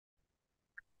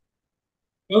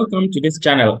Welcome to this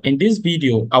channel. In this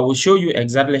video, I will show you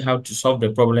exactly how to solve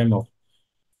the problem of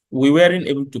we weren't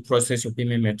able to process your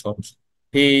payment method,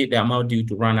 pay the amount due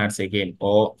to run ads again,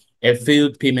 or a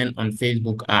failed payment on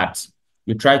Facebook ads.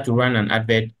 You try to run an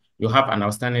advert, you have an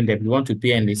outstanding debt, you want to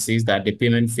pay and it says that the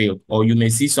payment failed, or you may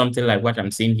see something like what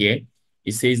I'm seeing here.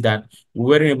 It says that we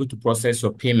weren't able to process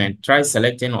your payment. Try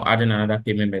selecting or adding another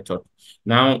payment method.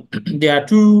 Now, there are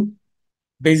two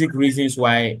basic reasons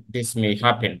why this may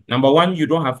happen. Number one, you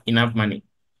don't have enough money.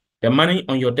 The money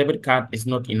on your debit card is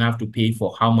not enough to pay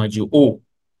for how much you owe.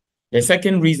 The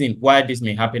second reason why this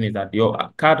may happen is that your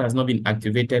card has not been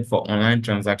activated for online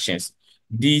transactions.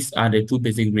 These are the two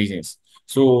basic reasons.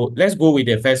 So let's go with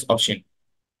the first option.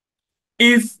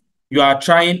 If you are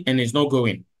trying and it's not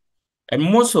going, and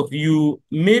most of you,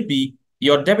 maybe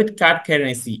your debit card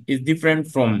currency is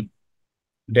different from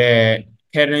the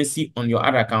currency on your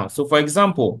other account. So for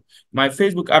example, my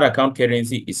Facebook ad account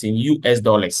currency is in US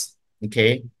dollars,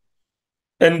 okay?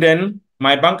 And then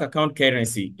my bank account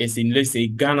currency is in, let's say,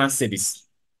 Ghana cedis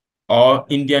or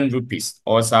Indian rupees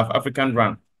or South African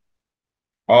rand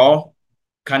or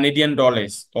Canadian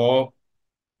dollars or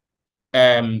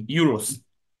euros.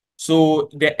 So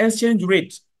the exchange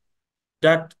rate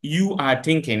that you are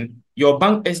thinking, your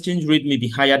bank exchange rate may be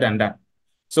higher than that.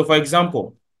 So for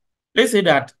example, let's say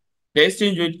that the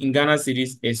exchange rate in Ghana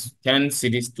cedis is 10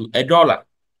 cedis to $1,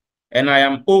 and I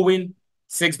am owing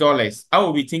 $6. I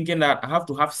will be thinking that I have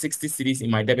to have 60 cedis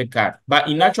in my debit card. But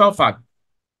in actual fact,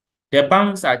 the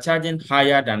banks are charging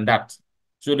higher than that.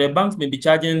 So the banks may be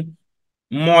charging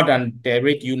more than the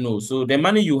rate you know. So the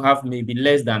money you have may be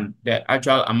less than the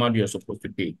actual amount you're supposed to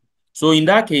pay. So in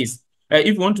that case,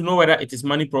 if you want to know whether it is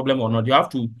money problem or not, you have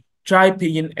to try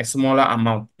paying a smaller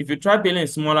amount. If you try paying a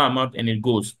smaller amount and it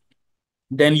goes,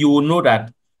 then you will know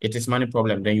that it is money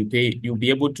problem. Then you'll be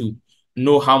able to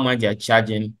know how much they're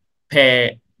charging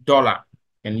per dollar,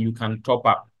 and you can top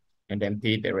up and then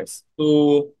pay the rest.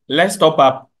 So let's top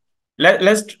up.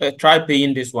 Let's try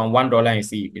paying this $1 and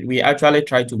see. We actually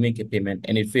tried to make a payment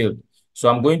and it failed. So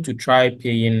I'm going to try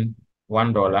paying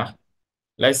 $1.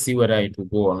 Let's see whether it will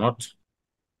go or not.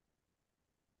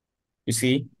 You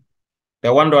see, the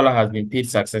 $1 has been paid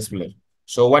successfully.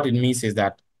 So what it means is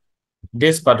that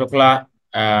this particular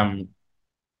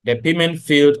the payment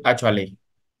failed actually,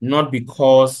 not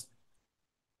because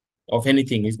of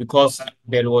anything. It's because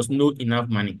there was no enough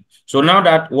money. So now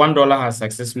that $1 has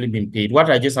successfully been paid, what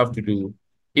I just have to do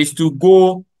is to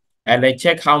go and I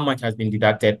check how much has been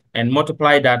deducted and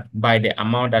multiply that by the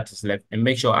amount that is left and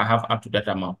make sure I have up to that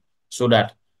amount, so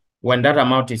that when that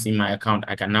amount is in my account,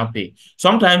 I can now pay.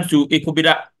 Sometimes too, it could be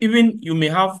that even you may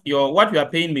have what you are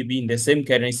paying may be in the same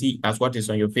currency as what is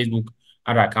on your Facebook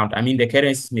other account. I mean, the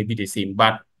currencies may be the same,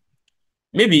 but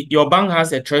maybe your bank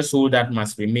has a threshold that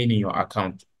must remain in your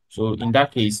account. So in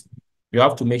that case, you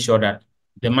have to make sure that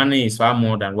the money is far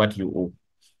more than what you owe.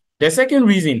 The second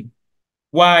reason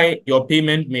why your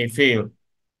payment may fail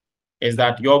is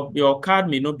that your card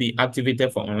may not be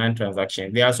activated for online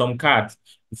transactions. There are some cards,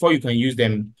 before you can use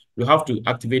them, you have to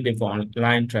activate them for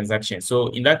online transactions. So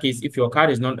in that case, if your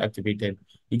card is not activated,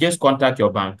 you just contact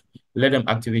your bank, let them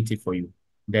activate it for you.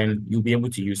 Then you'll be able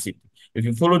to use it. If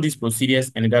you follow these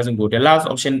procedures and it doesn't go, the last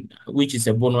option, which is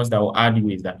a bonus that will add you,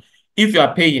 is that if you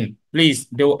are paying, please,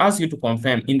 they will ask you to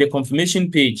confirm. In the confirmation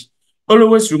page,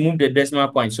 always remove the decimal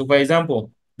point. So for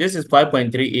example, this is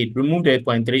 5.38. Remove the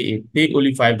 0.38. Pay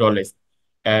only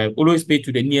 $5. Always pay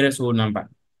to the nearest whole number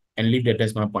and leave the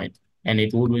decimal point, and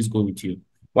it will always go with you.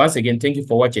 Once again, thank you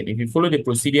for watching. If you follow the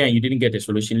procedure and you didn't get a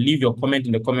solution, leave your comment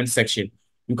in the comment section.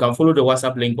 You can follow the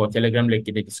WhatsApp link or Telegram link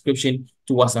in the description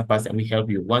to WhatsApp us and we help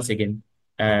you. Once again,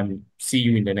 see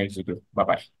you in the next video.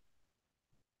 Bye-bye.